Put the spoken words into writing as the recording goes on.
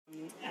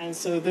And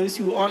so those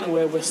who aren't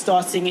aware, we're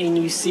starting a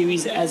new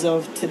series as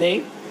of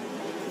today.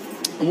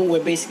 And what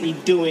we're basically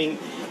doing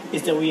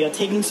is that we are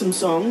taking some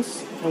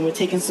songs and we're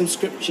taking some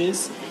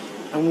scriptures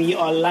and we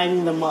are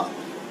lining them up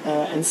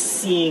and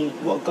seeing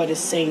what God is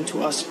saying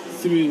to us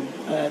through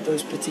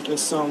those particular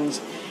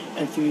songs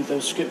and through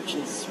those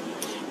scriptures.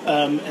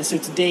 And so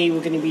today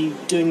we're going to be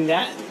doing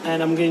that,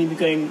 and I'm going to be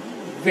going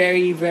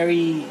very,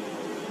 very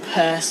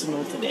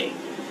personal today.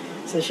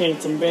 So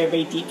sharing some very,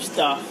 very deep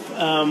stuff,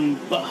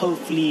 but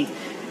hopefully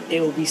it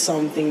will be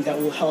something that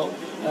will help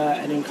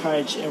and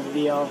encourage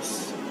everybody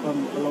else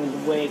along the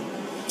way.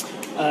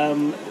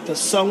 The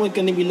song we're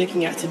going to be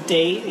looking at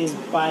today is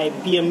by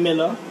Bia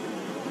Miller.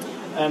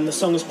 The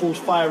song is called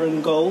Fire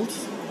and Gold,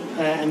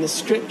 and the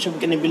scripture we're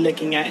going to be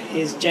looking at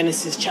is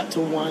Genesis chapter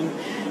 1,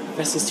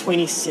 verses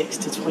 26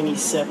 to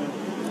 27.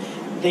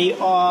 They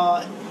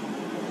are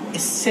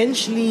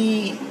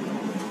essentially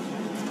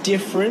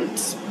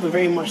different, but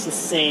very much the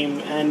same.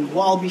 And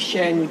what I'll be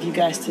sharing with you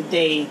guys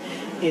today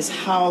is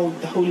how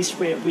the Holy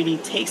Spirit really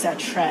takes that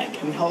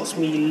track and helps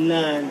me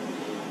learn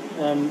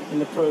in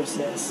the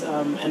process.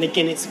 And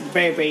again, it's a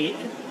very, very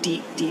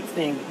deep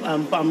thing.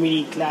 But I'm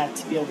really glad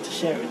to be able to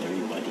share it with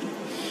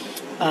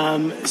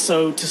everybody.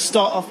 So to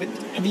start off with,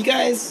 have you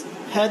guys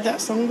heard that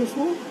song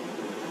before?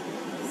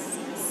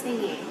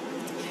 Sing it.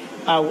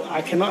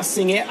 I cannot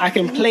sing it. I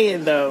can play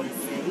it though.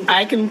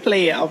 I can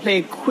play it. I'll play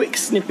a quick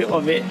snippet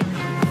of it.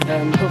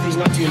 Hopefully it's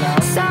not too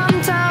loud.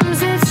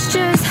 Sometimes it's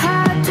just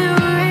hard to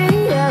realize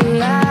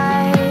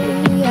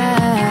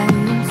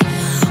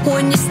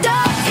when you're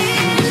stuck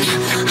in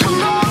a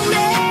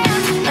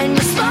moment and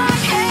your spark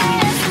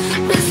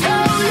is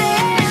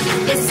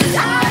stolen. This is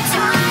our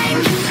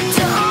time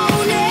to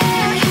own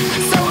it,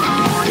 so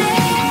own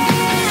it.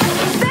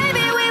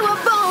 Baby, we were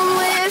born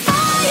with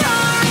fire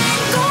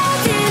and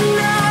gold in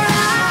our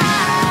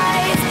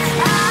eyes, with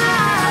fire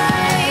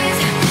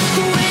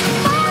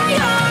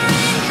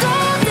and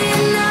gold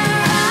in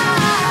our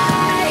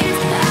eyes.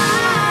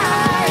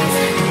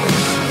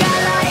 Got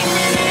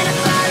lightning in a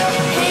bottle,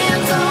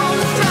 hands on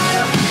the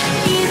throttle.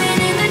 Even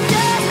in the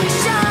dark we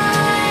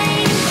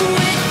shine,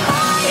 with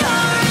fire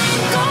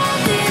and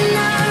gold in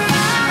our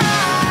eyes.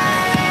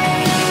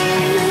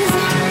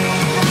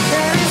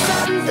 There is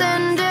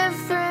something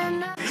different.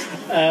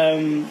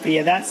 But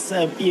yeah, that's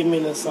Bia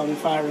Miller's song,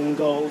 Fire and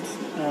Gold.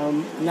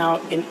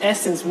 Now, in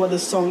essence, what the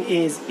song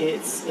is,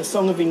 it's a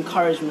song of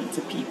encouragement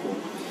to people.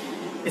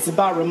 It's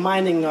about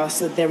reminding us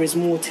that there is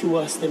more to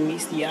us than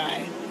meets the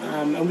eye.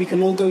 And we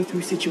can all go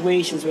through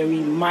situations where we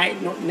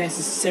might not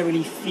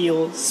necessarily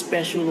feel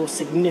special or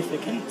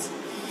significant.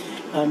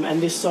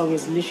 And this song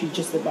is literally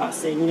just about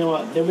saying, you know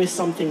what, there is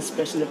something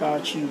special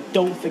about you.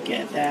 Don't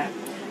forget that,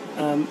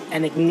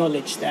 and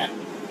acknowledge that.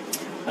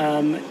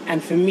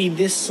 And for me,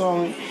 this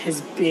song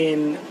has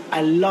been,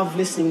 I love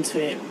listening to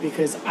it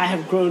because I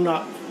have grown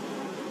up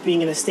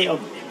being in a state of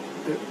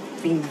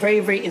being very,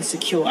 very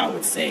insecure, I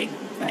would say.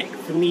 Like,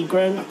 for me,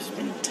 growing up has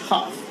been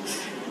tough.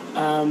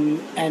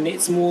 And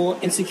it's more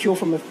insecure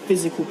from a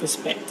physical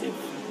perspective.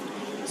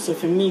 So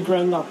for me,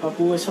 growing up, I've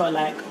always felt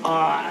like,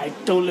 I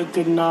don't look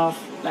good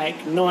enough,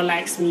 like, no one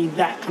likes me,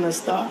 that kind of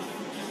stuff.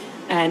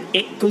 And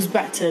it goes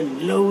back to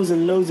loads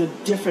and loads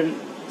of different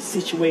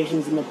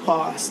situations in the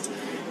past.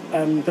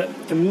 But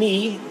for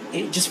me,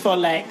 it just felt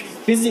like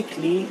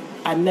physically,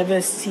 I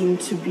never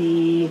seemed to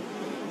be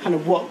kind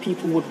of what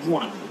people would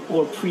want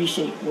or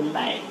appreciate or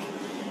like.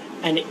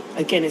 And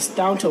again, it's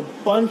down to a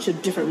bunch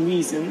of different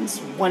reasons.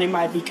 One, it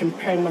might be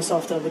comparing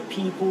myself to other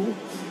people.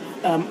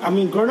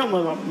 Growing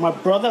up, my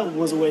brother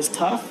was always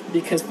tough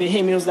because for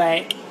him, it was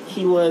like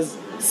he was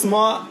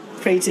smart,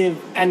 creative,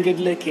 and good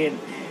looking.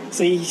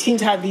 So he seemed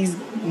to have these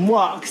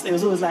marks. It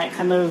was always like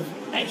kind of,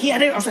 like, he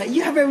had it. I was like,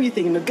 you have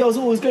everything. And the girls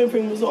always going for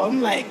him as well.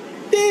 I'm like,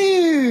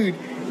 dude,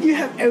 you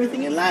have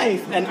everything in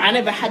life. And I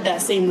never had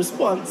that same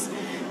response.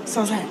 So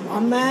I was like, oh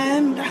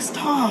man, that's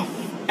tough.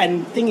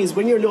 And the thing is,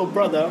 when you're a little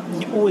brother,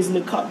 you always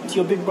look up to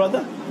your big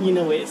brother. You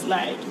know what it's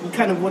like. You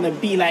kind of want to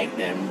be like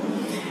them.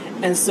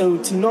 And so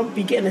to not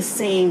be getting the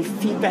same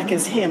feedback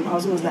as him, I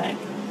was always like,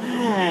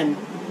 man,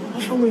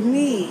 what's wrong with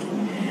me?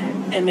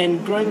 And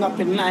then growing up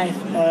in life,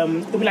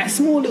 it would be like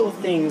small little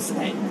things.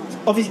 Like,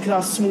 obviously, because I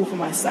was small for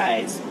my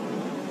size.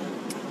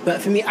 But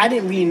for me, I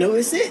didn't really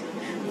notice it.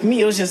 For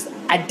me, it was just,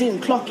 I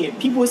didn't clock it.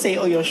 People would say,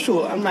 oh, you're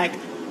short. I'm like,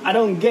 I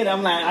don't get it.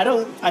 I'm like, I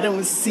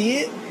don't see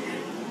it.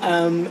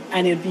 And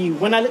it'd be,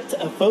 when I looked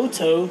at a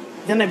photo,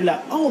 then I'd be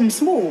like, oh, I'm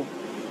small.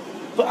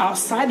 But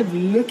outside of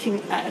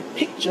looking at a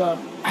picture,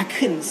 I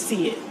couldn't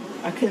see it.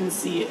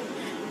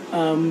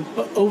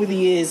 But over the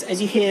years, as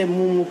you hear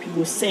more and more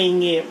people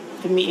saying it,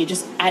 for me, it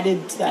just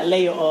added to that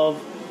layer of,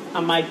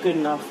 am I good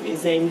enough?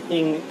 Is there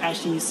anything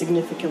actually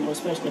significant or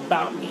special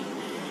about me?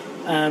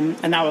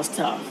 And that was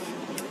tough.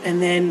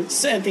 And then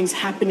certain things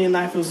happen in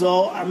life as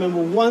well. I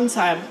remember one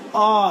time,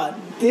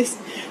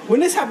 when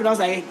this happened, I was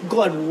like,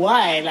 God,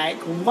 why? Like,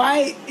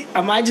 why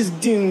am I just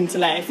doomed to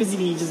like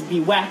physically just be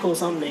whack or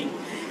something?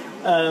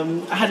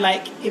 I had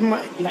like in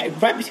my, like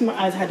right between my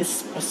eyes, I had a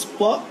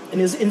spot, and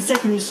it was in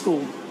secondary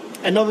school.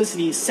 And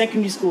obviously,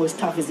 secondary school, as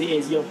tough as it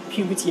is, your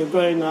puberty, you're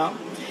growing up,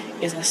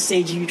 it's a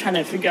stage you trying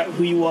to figure out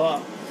who you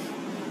are.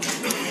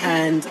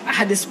 And I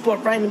had this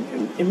spot right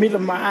in the middle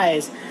of my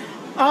eyes.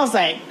 I was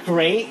like,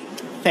 great,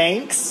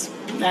 thanks,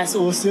 that's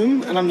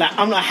awesome. And I'm like,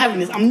 I'm not having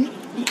this.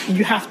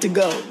 You have to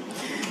go.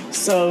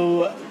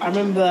 So I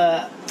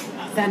remember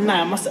that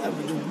night I must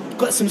have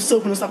got some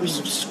soap and stuff and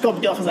just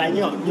scrubbed it off. I was like,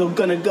 you're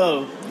gonna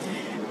go.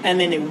 And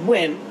then it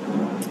went.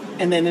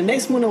 And then the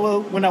next morning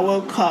when I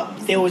woke up,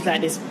 there was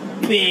like this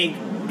big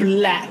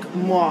black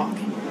mark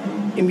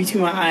in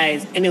between my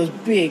eyes, and it was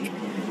big.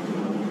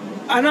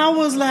 And I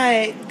was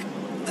like,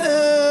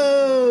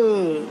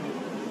 oh,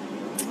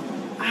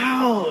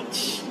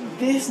 ouch,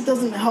 this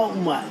doesn't help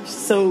much.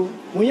 So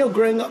when you're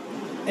growing up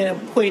at a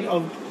point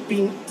of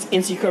being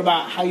insecure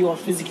about how you are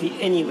physically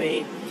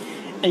anyway,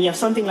 and you have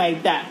something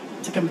like that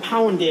to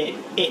compound it,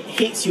 it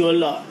hits you a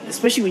lot,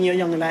 especially when you're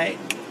young. Like,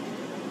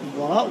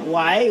 what?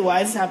 Why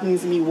is this happening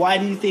to me? Why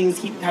do things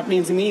keep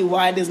happening to me?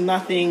 Why does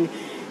nothing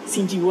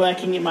seem to be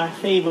working in my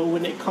favor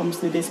when it comes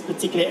to this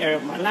particular area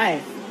of my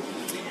life?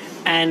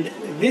 And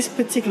this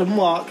particular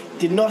mark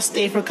did not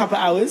stay for a couple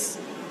of hours.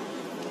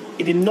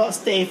 It did not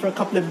stay for a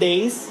couple of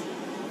days.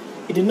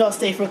 It did not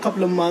stay for a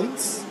couple of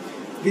months.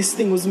 This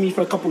thing was with me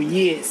for a couple of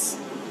years.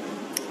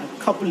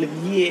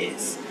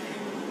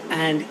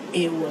 And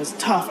it was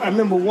tough. I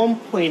remember one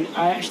point,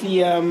 I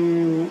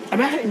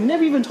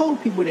never even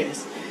told people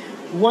this.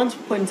 One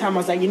point in time, I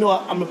was like, you know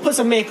what, I'm gonna put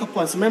some makeup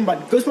on. So remember,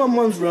 I'd go to my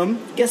mom's room,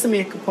 get some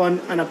makeup on,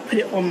 and I put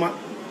it on my,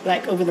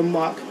 like, over the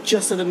mark,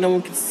 just so that no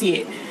one could see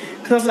it.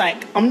 Because I was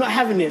like, I'm not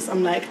having this.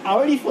 I'm like, I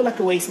already feel like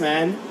a waste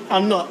man.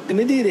 I'm not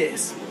gonna do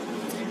this.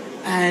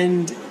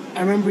 And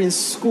I remember in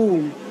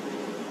school,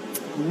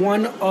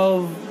 one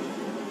of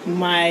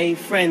my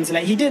friends,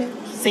 like, he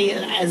didn't say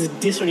it as a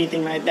diss or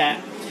anything like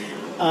that.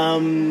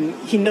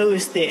 He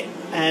noticed it,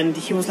 and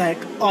he was like,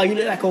 oh, you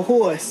look like a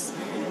horse.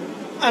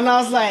 And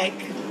I was like,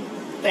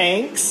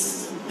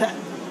 thanks. That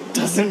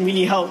doesn't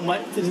really help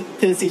much to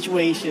the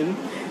situation.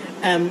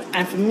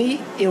 And for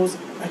me, it was,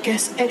 I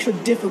guess, extra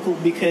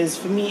difficult because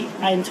for me,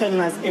 I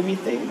internalized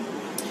everything.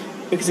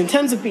 Because in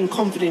terms of being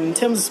confident, in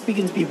terms of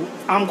speaking to people,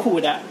 I'm cool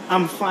with that.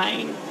 I'm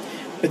fine.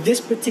 But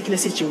this particular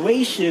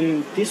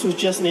situation, this was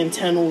just an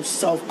internal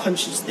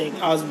self-conscious thing.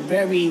 I was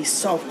very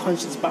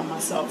self-conscious about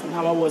myself and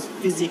how I was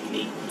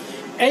physically.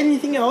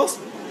 Anything else,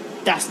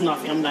 that's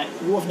nothing. I'm like,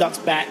 wolf duck's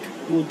back,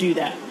 we'll do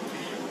that.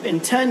 But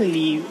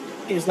internally,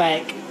 it was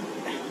like,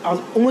 I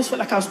almost felt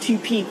like I was two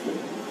people.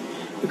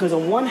 Because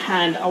on one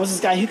hand, I was this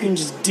guy who can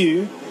just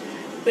do,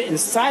 but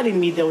inside of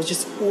me, there was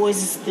just always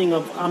this thing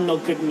of, I'm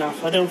not good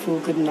enough, I don't feel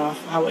good enough,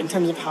 in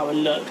terms of how I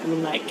look. And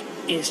I'm like,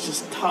 it's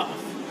just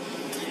tough.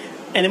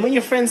 And then when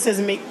your friend says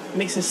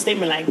makes a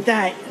statement like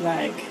that,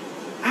 like,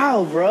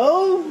 ow,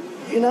 bro,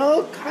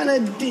 kind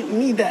of didn't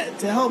need that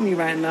to help me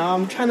right now.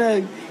 I'm trying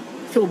to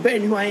feel better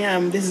than who I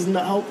am. This is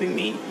not helping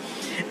me.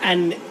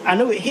 And I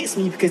know it hits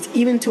me because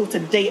even till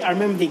today, I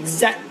remember the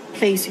exact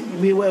place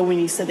we were when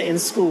he said it in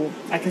school.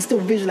 I can still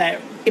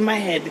visualize in my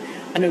head.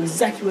 I know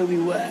exactly where we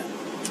were.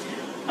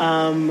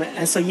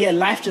 And so, yeah,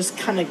 life just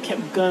kind of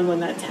kept going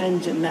on that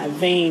tangent, that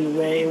vein,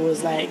 where it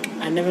was like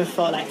I never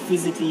felt like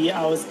physically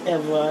I was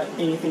ever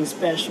anything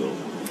special.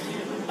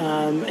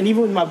 And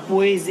even with my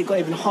boys, it got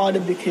even harder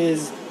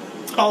because,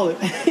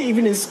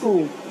 even in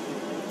school,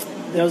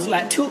 there was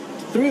like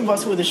three of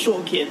us who were the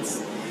short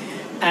kids.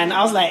 And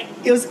I was like,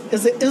 it was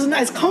a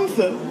nice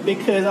comfort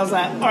because I was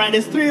like, all right,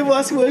 there's three of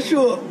us who are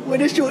short. We're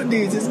the short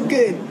dudes, it's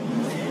good.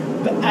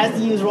 But as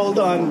the years rolled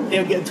on, they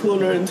would get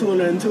taller and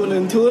taller and taller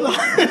and taller.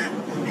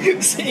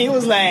 So it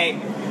was like,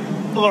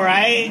 all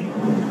right,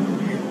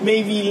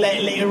 maybe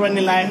later on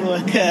in life it will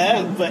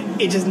occur, but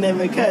it just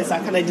never occurs. So I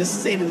kind of just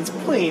stayed to this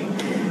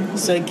point.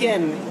 So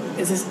again,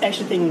 it's this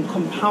extra thing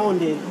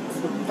compounded to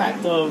the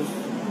fact of,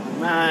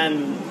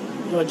 man,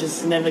 you're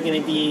just never going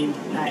to be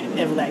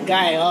ever that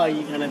guy, are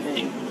you, kind of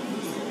thing.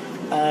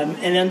 And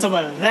then on top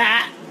of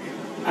that,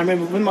 I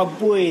remember with my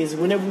boys,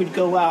 whenever we'd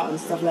go out and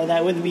stuff like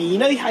that, whether we,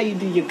 how you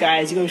do your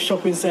guys, you go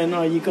shopping center,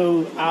 or you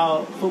go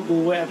out,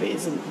 football, whatever it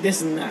is, and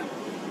this and that.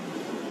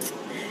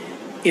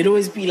 It'd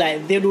always be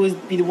like, they'd always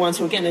be the ones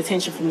who were getting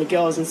attention from the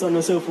girls and so on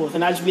and so forth.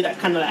 And I'd just be that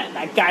kind of like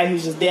that guy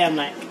who's just there. I'm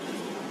like,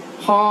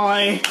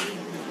 hi,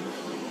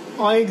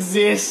 I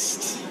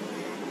exist.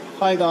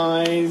 Hi,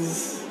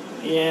 guys.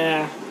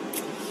 Yeah.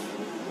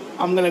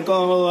 I'm going to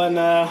go and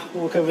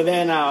walk over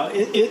there now.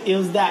 It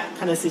was that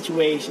kind of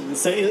situation.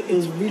 So it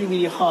was really,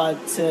 really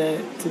hard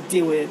to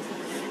deal with.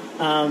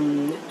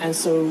 And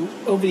so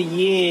over the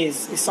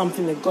years, it's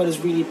something that God has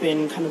really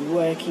been kind of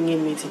working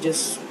in me to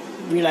just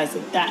realize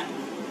that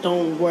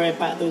don't worry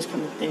about those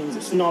kind of things.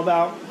 It's not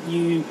about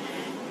you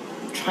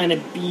trying to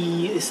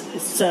be a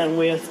certain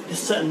way, a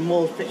certain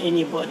mold for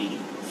anybody.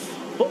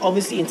 But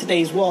obviously in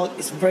today's world,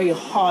 it's very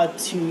hard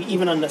to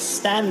even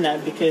understand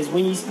that because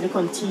when you look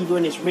on TV,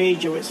 when it's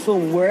radio, it's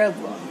film,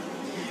 wherever,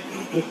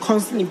 we're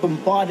constantly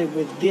bombarded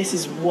with this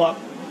is what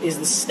is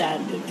the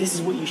standard. This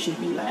is what you should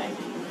be like.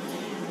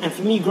 And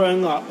for me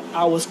growing up,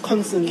 I was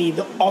constantly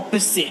the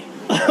opposite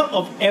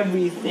of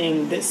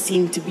everything that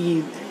seemed to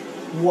be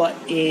what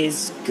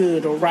is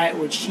good or right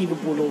or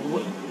achievable or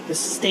what the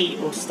state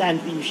or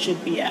standard you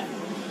should be at.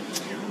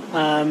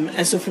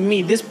 And so for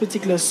me, this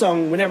particular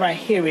song, whenever I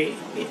hear it,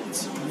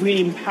 it's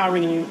really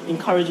empowering and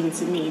encouraging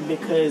to me,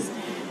 because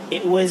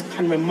it always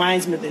kind of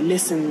reminds me that,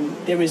 listen,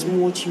 there is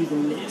more to you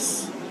than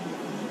this.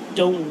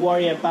 Don't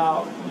worry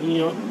about,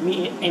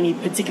 meeting any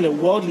particular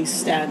worldly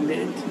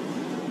standard.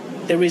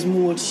 There is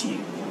more to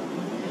you.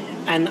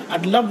 And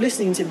I'd love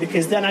listening to it,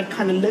 because then I'd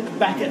kind of look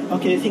back at,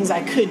 the things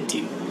I could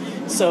do.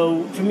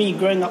 So for me,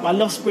 growing up, I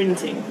love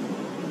sprinting.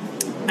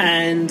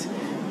 And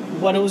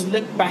what I always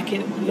look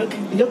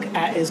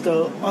at is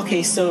go,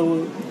 okay,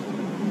 so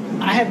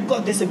I have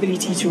got this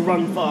ability to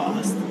run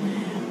fast.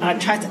 And I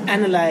try to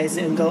analyze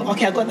it and go,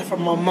 okay, I got that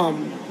from my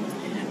mum.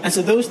 And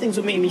so those things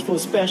will make me feel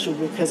special,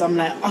 because I'm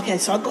like, okay,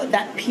 so I got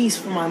that piece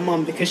from my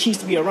mum because she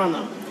used to be a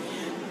runner.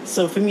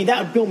 So for me,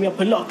 that built me up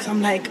a lot, because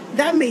I'm like,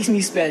 that makes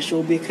me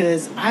special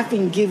because I've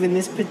been given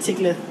this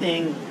particular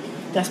thing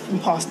that's been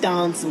passed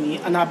down to me.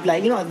 And I'm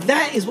like,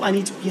 that is what I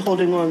need to be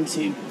holding on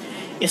to.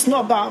 It's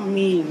not about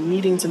me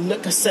needing to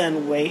look a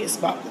certain way. It's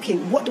about, okay,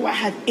 what do I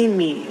have in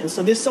me? And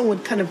so this song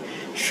would kind of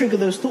trigger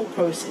those thought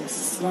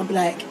processes. And I'd be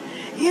like,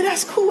 yeah,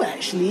 that's cool,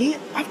 actually.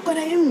 I've got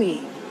it in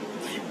me.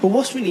 But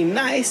what's really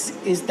nice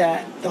is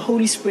that the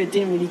Holy Spirit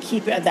didn't really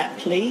keep it at that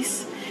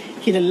place.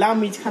 He'd allow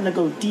me to kind of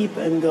go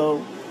deeper and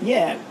go,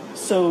 yeah,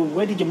 so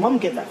where did your mum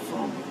get that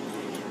from?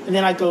 And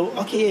then I go,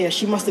 okay, yeah,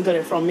 she must have got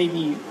it from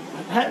maybe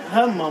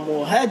her mum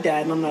or her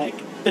dad. And I'm like,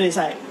 but it's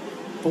like,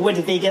 but where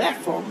did they get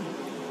that from?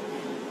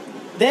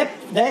 Their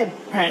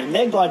parent,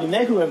 their guardian,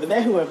 their whoever.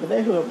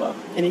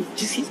 And it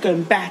just keeps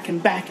going back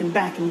and back and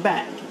back and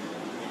back.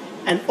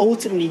 And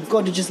ultimately,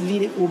 God will just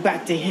lead it all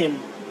back to Him.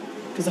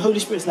 Because the Holy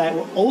Spirit's like,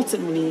 well,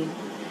 ultimately,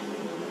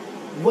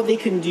 what they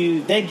can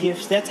do, their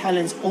gifts, their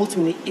talents,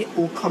 ultimately, it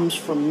all comes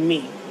from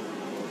me.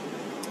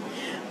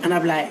 And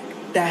I'm like,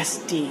 that's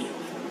deep.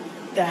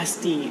 That's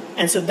deep.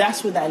 And so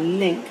that's where that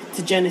link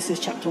to Genesis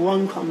chapter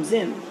 1 comes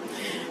in.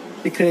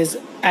 Because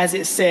as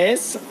it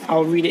says,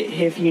 I'll read it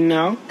here for you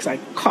now, because I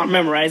can't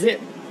memorize it.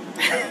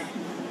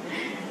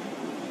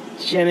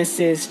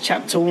 Genesis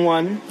chapter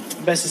 1,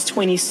 verses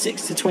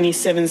 26 to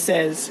 27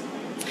 says,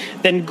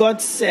 Then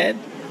God said,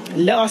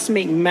 Let us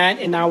make man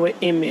in our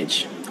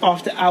image,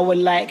 after our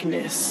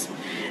likeness,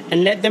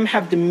 and let them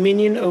have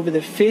dominion over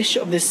the fish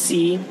of the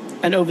sea,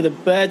 and over the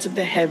birds of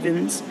the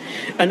heavens,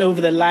 and over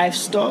the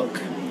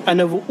livestock,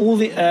 and over all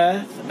the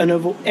earth, and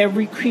over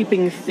every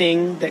creeping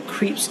thing that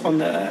creeps on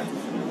the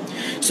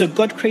earth. So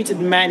God created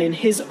man in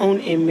His own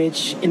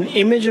image. In the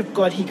image of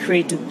God He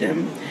created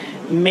them.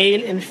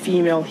 Male and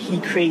female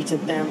He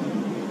created them.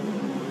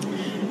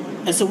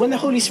 And so when the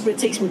Holy Spirit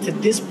takes me to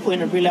this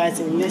point of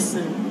realizing,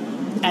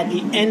 listen, at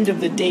the end of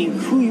the day,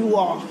 who you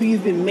are, who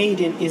you've been made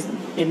in, is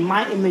in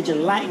my image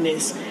and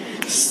likeness,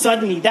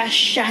 suddenly that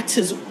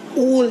shatters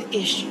all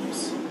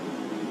issues.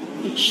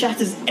 It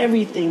shatters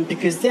everything,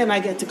 because then I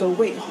get to go,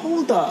 wait,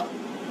 hold up.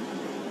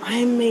 I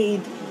am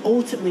made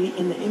ultimately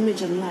in the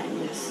image and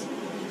likeness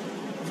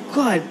of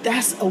God.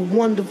 That's a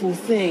wonderful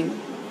thing,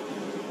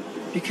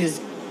 because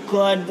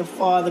God the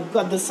Father,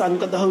 God the Son,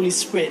 God the Holy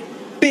Spirit,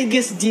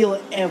 biggest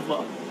deal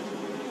ever.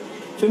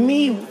 For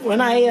me, when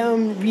I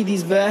read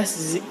these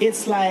verses,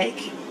 it's like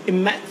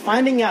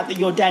finding out that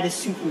your dad is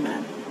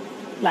Superman.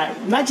 Like,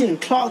 imagine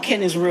Clark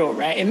Kent is real,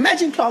 right?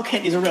 Imagine Clark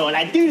Kent is real.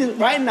 Like, dude,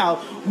 right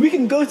now, we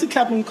can go to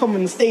Clapham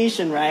Common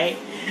Station, right?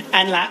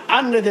 And, like,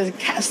 I don't know, there's a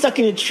cat stuck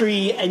in a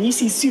tree, and you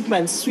see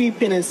Superman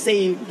sweep in and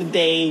save the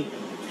day.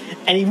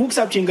 And he walks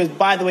up to you and goes,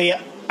 by the way,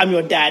 I'm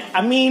your dad.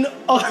 I mean,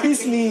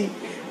 obviously,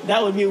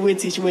 that would be a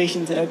weird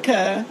situation to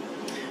occur.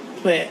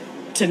 But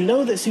to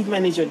know that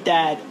Superman is your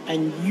dad,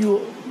 and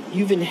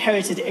you've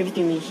inherited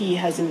everything that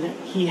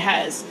he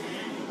has,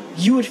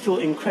 you would feel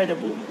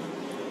incredible.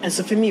 And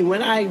so for me,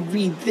 when I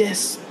read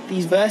these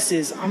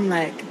verses, I'm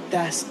like,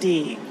 that's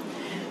deep.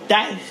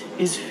 That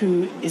is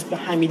who is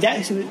behind me. That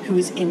is who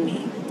is in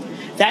me.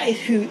 That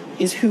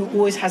is who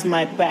always has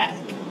my back.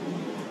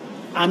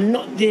 I'm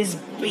not this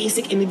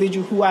basic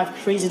individual who I've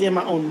created in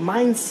my own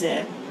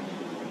mindset.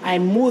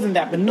 I'm more than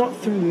that, but not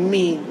through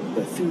me,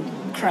 but through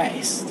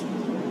Christ.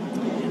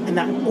 And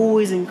that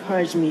always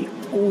encouraged me,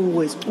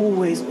 always,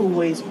 always,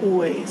 always,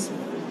 always.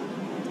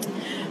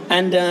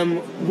 And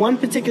one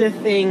particular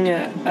thing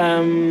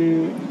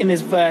in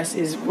this verse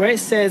is where it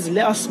says,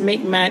 let us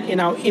make man in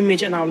our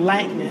image and our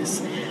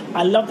likeness.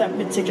 I love that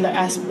particular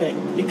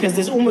aspect, because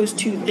there's almost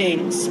two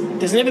things.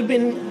 There's never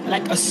been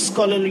like a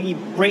scholarly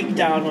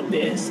breakdown of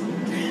this.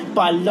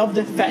 But I love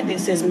the fact that it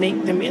says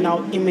make them in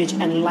our image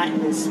and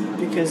likeness,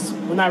 because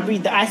when I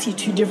read that, I see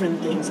two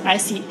different things. I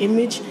see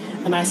image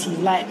and I see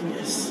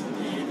likeness.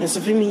 And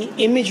so for me,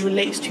 image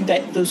relates to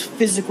those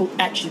physical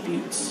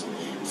attributes.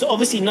 So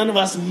obviously none of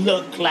us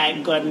look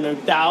like God, no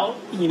doubt.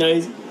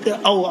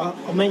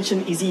 I'll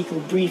mention Ezekiel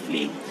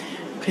briefly,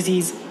 because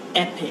he's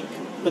epic.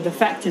 But the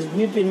fact is,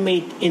 we've been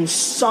made in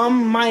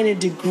some minor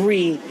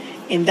degree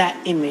in that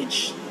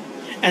image.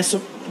 And so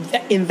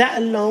in that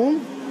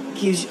alone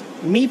gives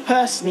me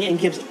personally, and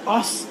gives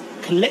us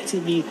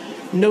collectively,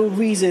 no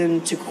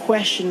reason to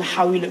question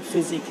how we look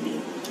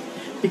physically.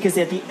 Because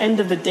at the end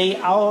of the day,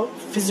 our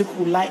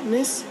physical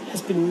likeness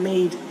has been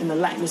made in the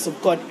likeness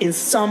of God in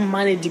some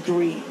minor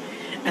degree.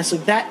 And so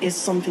that is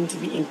something to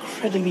be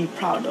incredibly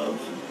proud of.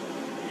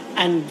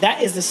 And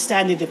that is the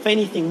standard, if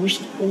anything, we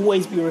should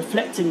always be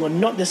reflecting on,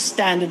 not the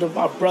standard of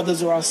our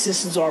brothers or our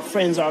sisters or our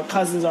friends or our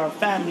cousins or our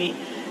family.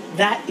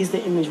 That is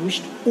the image we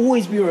should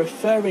always be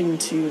referring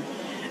to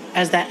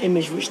as that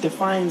image which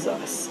defines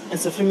us. And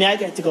so for me, I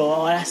get to go,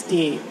 oh, that's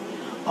deep.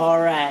 All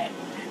right.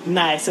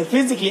 Nice. So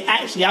physically,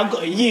 actually, I've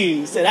got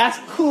you. So that's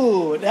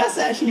cool. That's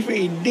actually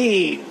pretty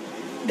deep.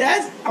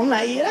 I'm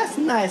like, yeah, that's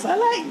nice. I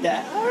like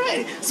that. All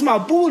right. So my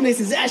baldness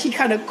is actually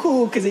kind of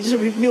cool because it just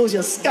reveals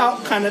your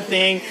scalp kind of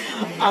thing.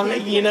 I'm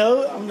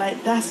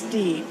like, that's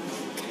deep.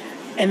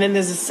 And then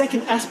there's a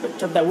second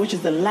aspect of that, which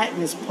is the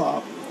likeness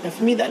part. And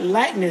for me, that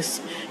likeness,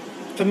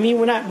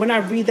 when I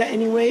read that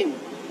anyway,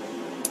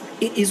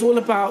 it is all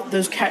about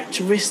those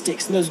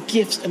characteristics and those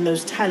gifts and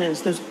those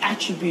talents, those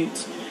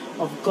attributes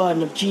of God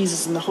and of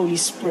Jesus and the Holy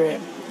Spirit.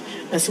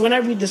 And so when I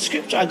read the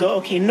scripture, I go,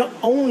 okay, not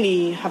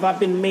only have I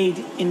been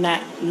made in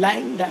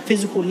that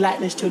physical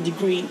likeness to a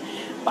degree,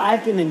 but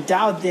I've been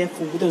endowed,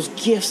 therefore, with those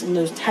gifts and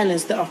those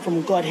talents that are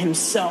from God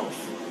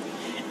himself.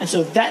 And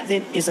so that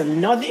then is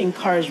another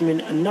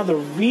encouragement, another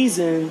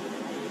reason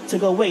to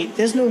go, wait,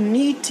 there's no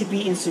need to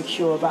be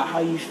insecure about how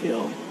you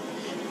feel.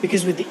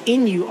 Because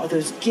within you are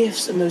those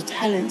gifts and those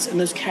talents and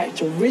those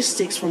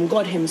characteristics from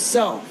God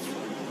himself.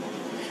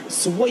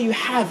 So what you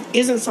have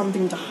isn't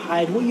something to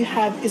hide. What you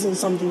have isn't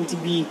something to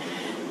be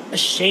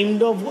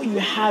ashamed of. What you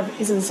have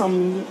isn't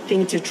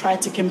something to try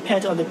to compare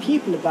to other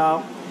people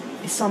about.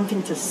 It's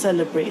something to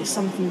celebrate. It's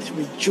something to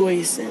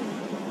rejoice in.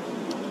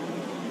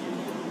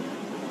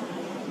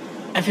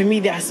 And for me,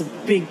 that's a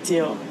big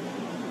deal.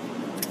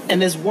 And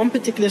there's one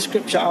particular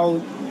scripture I'll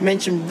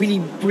mention really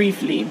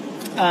briefly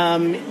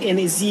in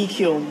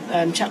Ezekiel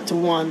chapter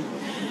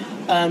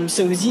 1.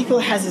 So Ezekiel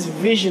has this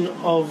vision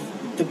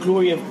of the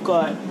glory of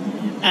God.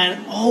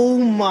 And oh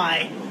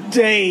my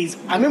days,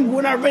 I remember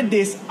when I read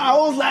this, I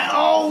was like,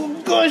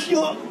 oh gosh,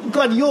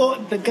 you're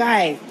the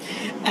guy.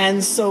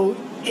 And so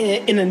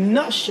in a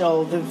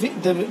nutshell, the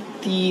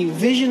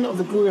vision of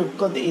the glory of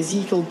God that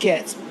Ezekiel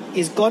gets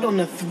is God on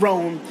the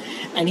throne,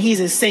 and he's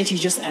essentially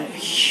just a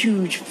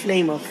huge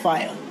flame of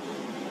fire.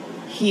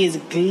 He is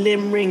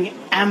glimmering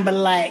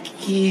amber-like.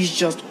 He's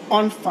just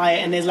on fire,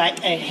 and there's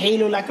like a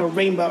halo, like a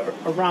rainbow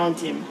around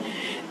him.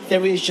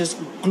 There is just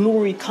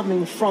glory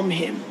coming from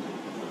him.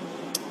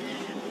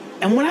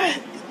 And when I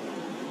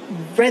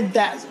read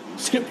that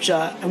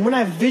scripture, and when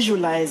I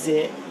visualize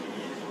it,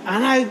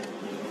 and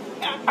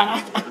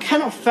I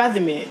cannot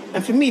fathom it.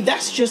 And for me,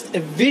 that's just a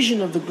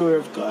vision of the glory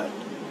of God.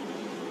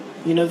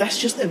 You know, that's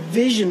just a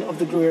vision of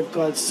the glory of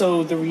God.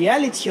 So the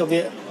reality of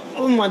it,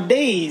 oh my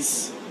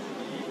days.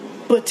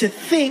 But to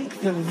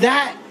think that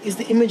that is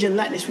the image and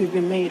likeness we've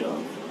been made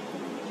of.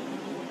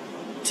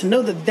 To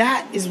know that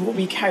that is what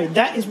we carry.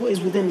 That is what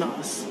is within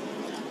us.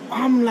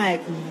 I'm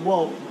like,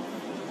 whoa.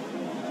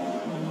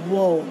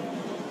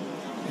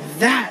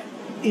 That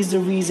is the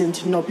reason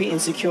to not be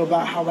insecure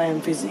about how I am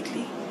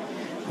physically.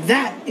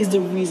 That is the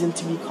reason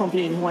to be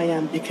confident in who I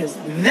am, because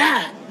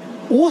that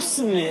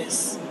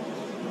awesomeness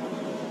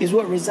is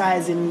what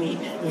resides in me.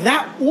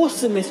 That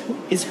awesomeness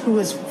is who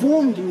has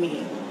formed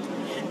me.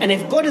 And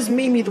if God has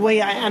made me the way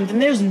I am, then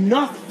there's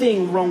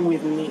nothing wrong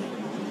with me.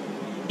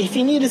 If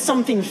he needed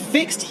something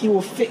fixed, he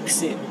will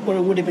fix it, or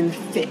it would have been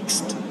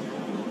fixed.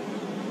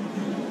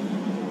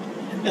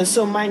 And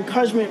so my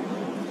encouragement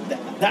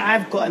that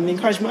I've got, and the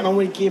encouragement I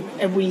want to give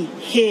everybody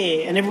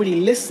here and everybody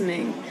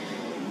listening,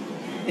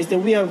 is that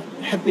we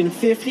have been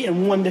fearfully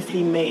and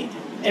wonderfully made,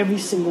 every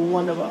single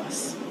one of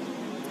us.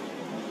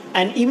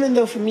 And even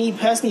though for me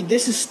personally,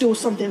 this is still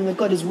something that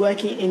God is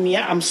working in me,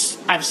 I've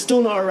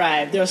still not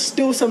arrived. There are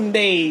still some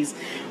days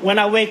when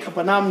I wake up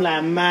and I'm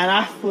like, man,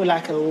 I feel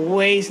like a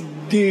waste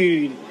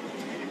dude.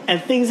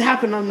 And things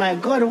happen, I'm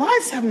like, God, why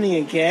is this happening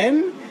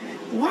again?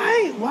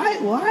 Why?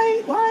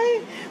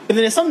 But then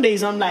there's some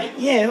days I'm like,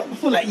 yeah, I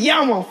feel like, yeah,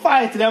 I'm on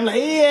fire today. I'm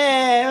like,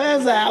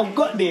 yeah, I've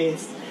got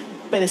this.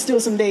 But there's still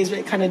some days where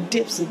it kind of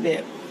dips a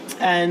bit.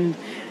 And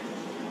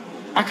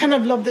I kind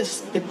of love this,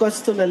 that God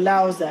still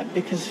allows that,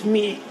 because for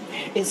me,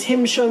 it's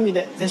him showing me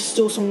that there's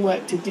still some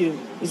work to do.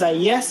 He's like,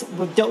 yes,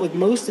 we've dealt with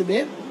most of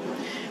it.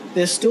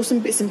 There's still some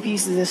bits and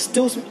pieces. There's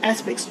still some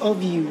aspects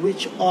of you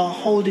which are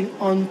holding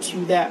on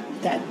to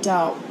that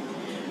doubt,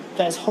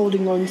 that's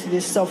holding on to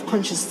this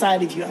self-conscious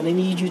side of you, and I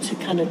need you to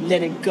kind of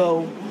let it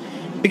go.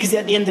 Because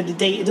at the end of the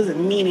day, it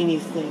doesn't mean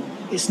anything.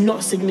 It's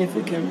not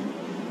significant.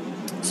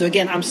 So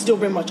again, I'm still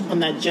very much on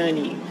that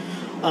journey.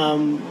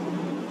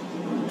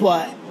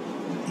 But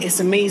it's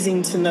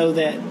amazing to know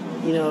that,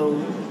 you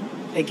know,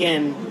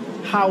 again,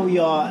 how we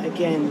are,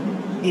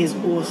 again, is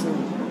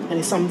awesome. And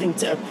it's something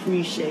to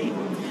appreciate.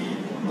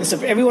 And so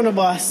for every one of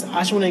us,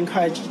 I just want to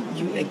encourage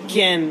you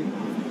again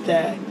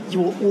that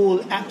you are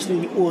all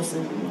absolutely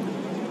awesome.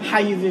 How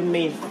you've been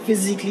made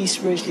physically,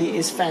 spiritually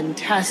is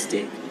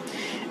fantastic.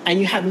 And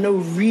you have no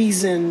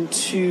reason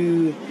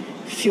to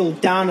feel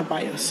down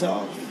about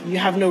yourself. You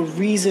have no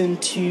reason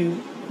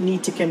to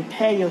need to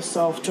compare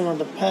yourself to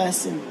another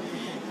person,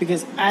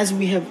 because as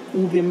we have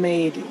all been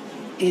made,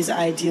 is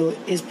ideal,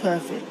 is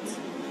perfect.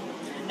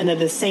 And at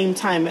the same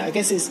time, I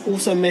guess it's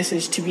also a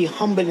message to be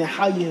humble in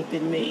how you have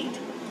been made.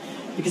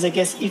 Because I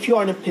guess if you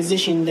are in a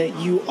position that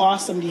you are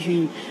somebody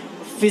who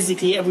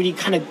physically everybody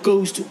kind of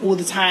goes to all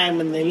the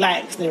time and they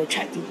like, they're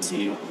attracted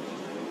to,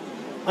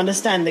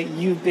 understand that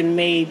you've been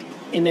made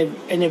in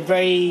a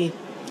very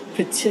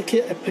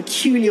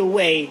peculiar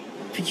way,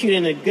 peculiar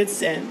in a good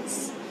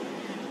sense.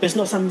 But it's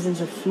not something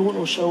to flaunt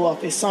or show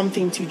off. It's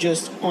something to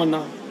just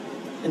honor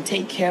and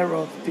take care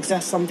of, because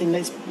that's something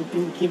that's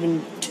been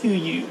given to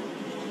you.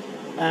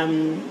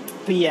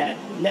 But yeah,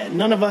 let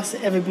none of us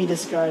ever be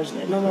discouraged.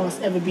 Let none of us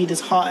ever be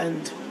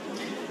disheartened.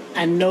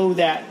 And know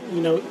that,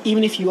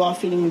 even if you are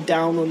feeling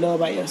down or low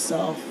about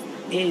yourself,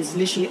 it is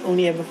literally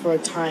only ever for a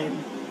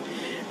time.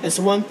 And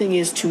so one thing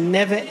is to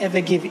never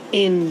ever give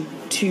in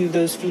to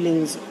those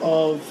feelings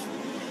of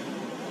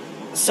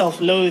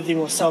self-loathing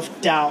or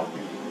self-doubt.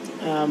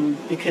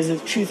 Because the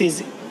truth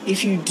is,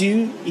 if you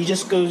do,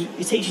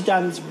 it takes you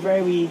down this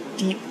very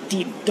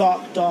deep,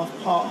 dark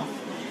path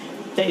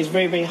that is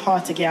very, very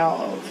hard to get out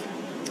of.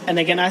 And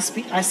again, I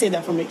say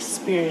that from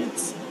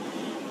experience,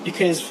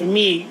 because for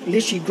me,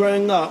 literally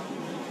growing up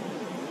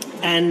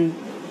and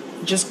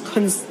just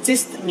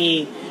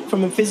consistently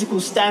from a physical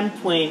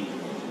standpoint,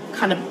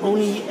 kind of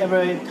only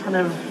ever kind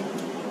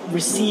of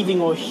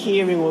receiving or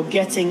hearing or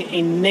getting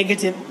a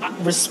negative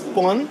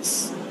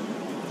response,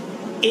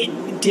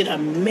 it did a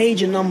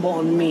major number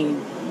on me.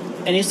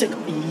 And it took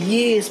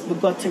years for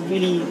God to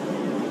really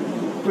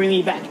bring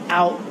me back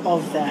out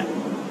of that.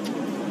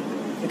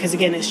 Because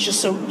again, it's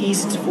just so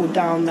easy to fall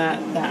down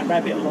that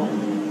rabbit hole.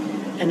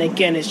 And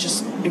again, it's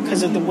just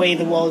because of the way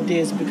the world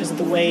is, because of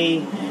the way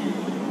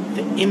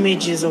the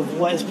images of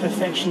what is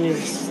perfection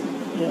is,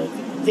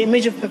 the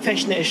image of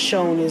perfection that is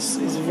shown is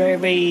very,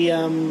 very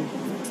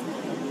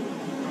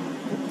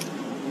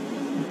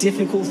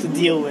difficult to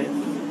deal with,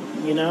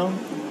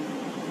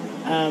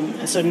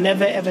 And so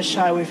never ever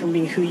shy away from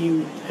being who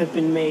you have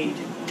been made.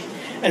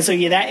 And so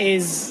that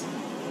is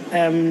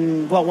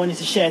what I wanted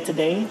to share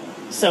today.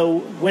 So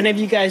whenever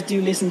you guys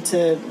do listen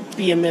to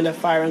B.M. Miller,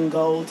 Fire and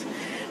Gold,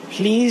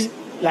 please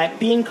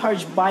be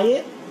encouraged by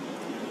it,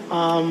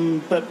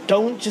 but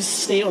don't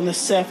just stay on the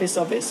surface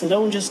of it. So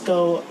don't just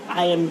go,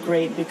 I am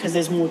great, because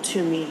there's more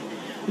to me.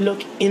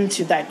 Look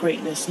into that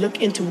greatness. Look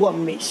into what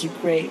makes you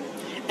great.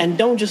 And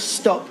don't just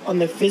stop on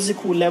the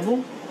physical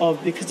level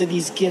of, because of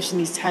these gifts and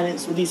these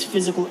talents or these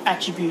physical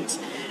attributes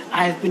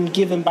I have been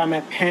given by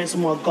my parents or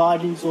my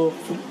guardians or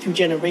through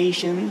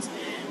generations.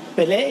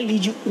 But let it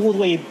lead you all the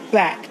way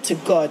back to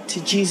God,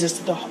 to Jesus,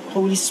 to the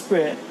Holy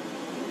Spirit,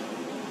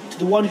 to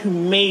the one who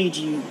made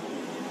you.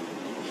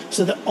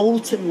 So that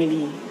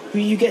ultimately, who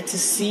you get to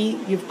see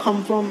you've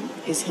come from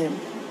is Him.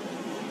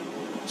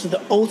 So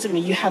that ultimately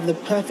you have the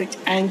perfect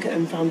anchor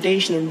and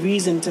foundation and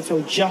reason to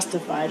feel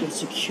justified and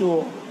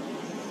secure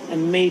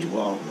and made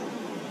well.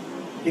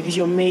 Because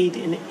you're made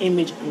in the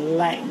image and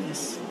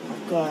likeness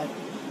of God.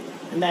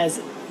 And that is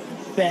the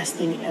best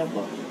thing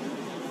ever.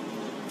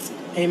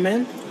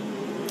 Amen.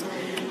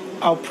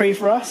 I'll pray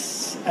for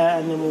us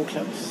and then we'll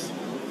close.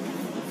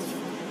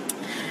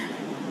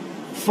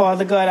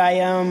 Father God, I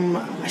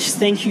just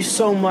thank you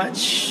so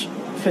much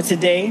for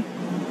today.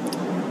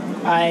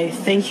 I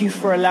thank you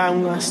for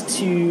allowing us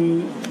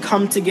to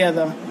come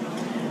together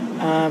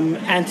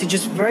and to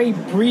just very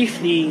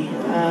briefly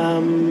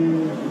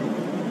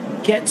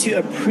get to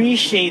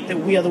appreciate that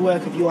we are the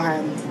work of your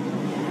hand.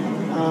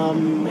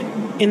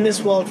 In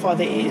this world,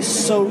 Father, it is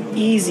so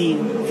easy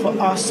for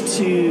us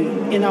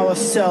to, in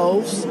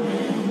ourselves,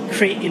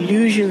 create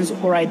illusions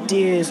or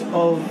ideas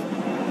of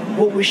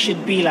what we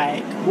should be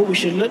like, what we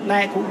should look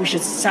like, what we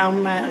should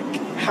sound like,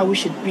 how we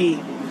should be.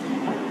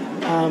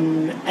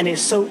 And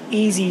it's so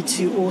easy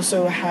to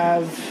also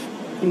have,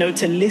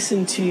 to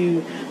listen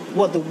to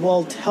what the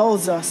world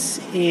tells us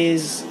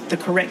is the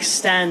correct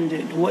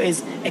standard, what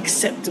is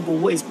acceptable,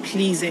 what is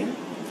pleasing.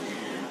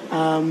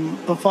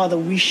 But Father,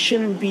 we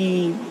shouldn't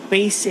be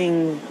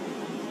basing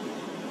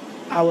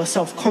our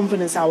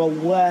self-confidence, our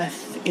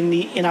worth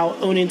in our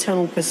own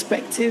internal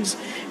perspectives.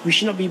 We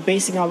should not be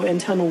basing our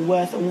internal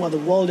worth on what the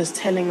world is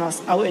telling us.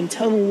 Our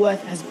internal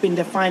worth has been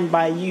defined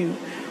by you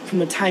from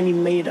the time you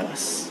made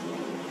us.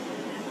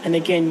 And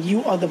again,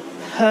 you are the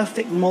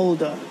perfect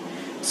molder.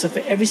 So for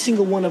every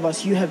single one of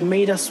us, you have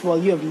made us well,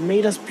 you have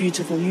made us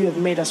beautiful, you have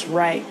made us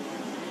right.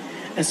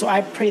 And so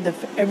I pray that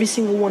for every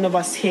single one of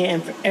us here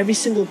and for every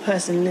single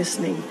person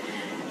listening,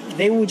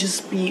 they will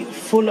just be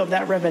full of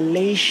that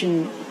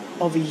revelation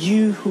of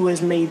you who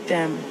has made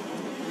them.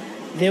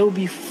 They will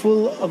be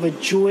full of a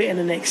joy and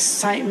an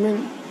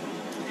excitement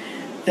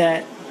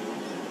that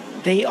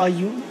they are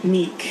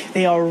unique,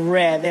 they are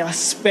rare, they are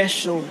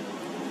special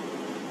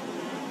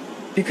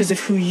because of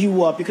who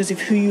you are, because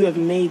of who you have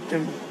made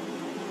them.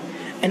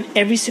 And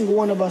every single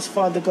one of us,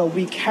 Father God,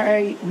 we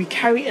carry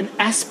an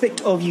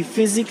aspect of you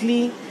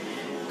physically,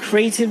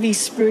 creatively,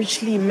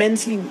 spiritually,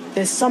 mentally.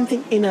 There's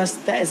something in us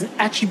that is an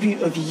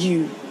attribute of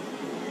you.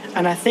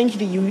 And I thank you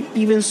that you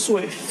even saw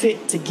it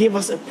fit to give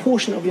us a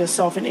portion of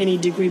yourself in any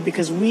degree,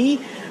 because we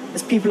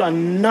as people are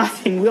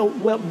nothing. We're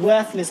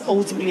worthless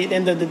ultimately at the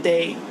end of the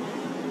day.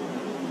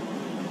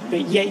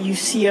 But yet you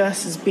see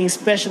us as being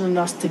special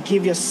enough to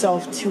give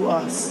yourself to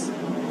us.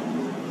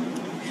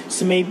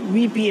 So may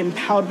we be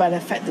empowered by the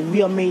fact that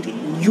we are made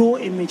in your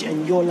image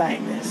and your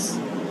likeness.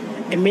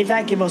 And may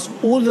that give us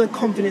all the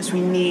confidence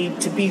we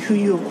need to be who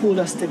you have called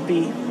us to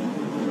be.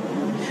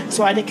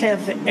 So I declare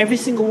for every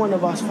single one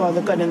of us,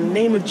 Father God, in the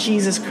name of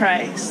Jesus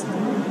Christ,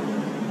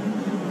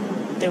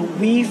 that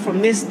we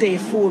from this day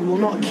forward will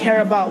not care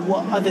about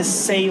what others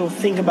say or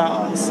think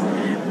about us.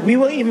 We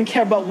won't even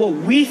care about what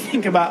we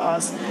think about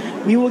us.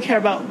 We will care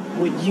about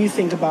what you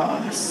think about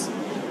us.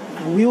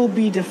 And we will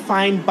be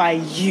defined by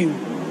you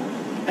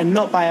and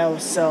not by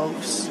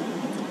ourselves.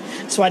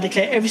 So I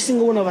declare every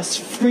single one of us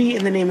free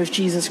in the name of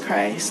Jesus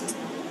Christ.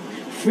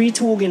 Free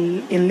to walk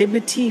in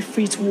liberty,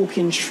 free to walk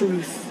in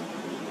truth.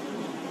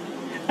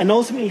 And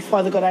ultimately,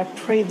 Father God, I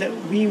pray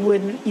that we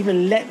wouldn't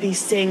even let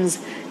these things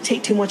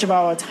take too much of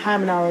our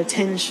time and our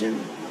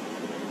attention.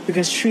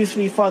 Because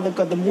truthfully, Father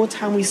God, the more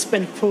time we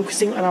spend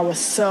focusing on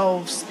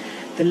ourselves,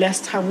 the less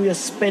time we are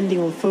spending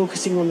on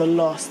focusing on the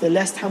lost, the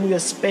less time we are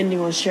spending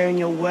on sharing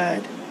your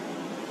word.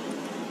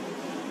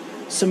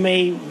 So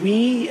may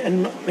we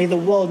and may the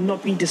world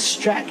not be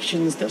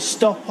distractions that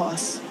stop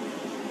us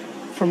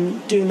from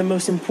doing the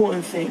most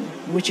important thing,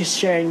 which is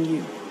sharing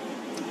you.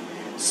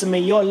 So may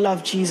your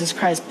love, Jesus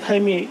Christ,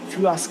 permeate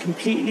through us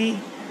completely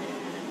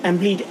and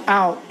bleed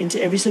out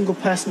into every single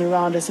person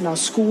around us, in our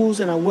schools,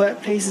 in our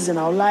workplaces, in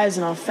our lives,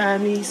 in our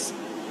families.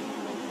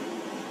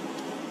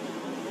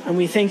 And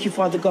we thank you,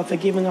 Father God, for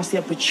giving us the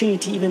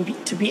opportunity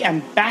to be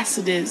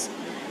ambassadors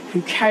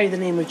who carry the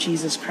name of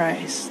Jesus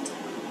Christ.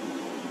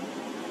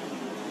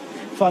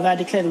 Father, I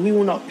declare that we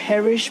will not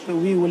perish, but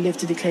we will live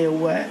to declare your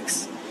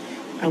works.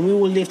 And we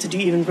will live to do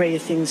even greater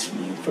things for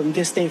you from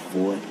this day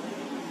forward.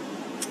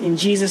 In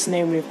Jesus'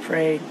 name we have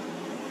prayed.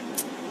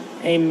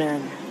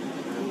 Amen.